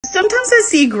Sometimes I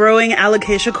see growing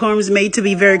alocasia corms made to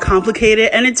be very complicated,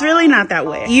 and it's really not that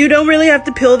way. You don't really have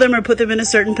to peel them or put them in a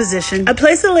certain position. I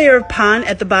place a layer of pond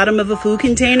at the bottom of a food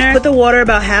container, put the water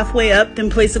about halfway up, then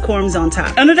place the corms on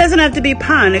top. And it doesn't have to be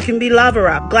pond, it can be lava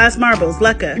rock, glass marbles,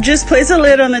 leca. Just place a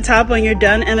lid on the top when you're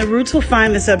done, and the roots will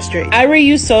find the substrate. I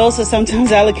reuse soil, so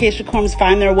sometimes alocasia corms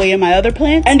find their way in my other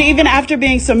plants, and even after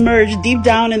being submerged deep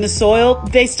down in the soil,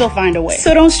 they still find a way.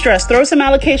 So don't stress, throw some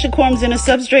alocasia corms in a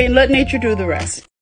substrate and let nature do the rest.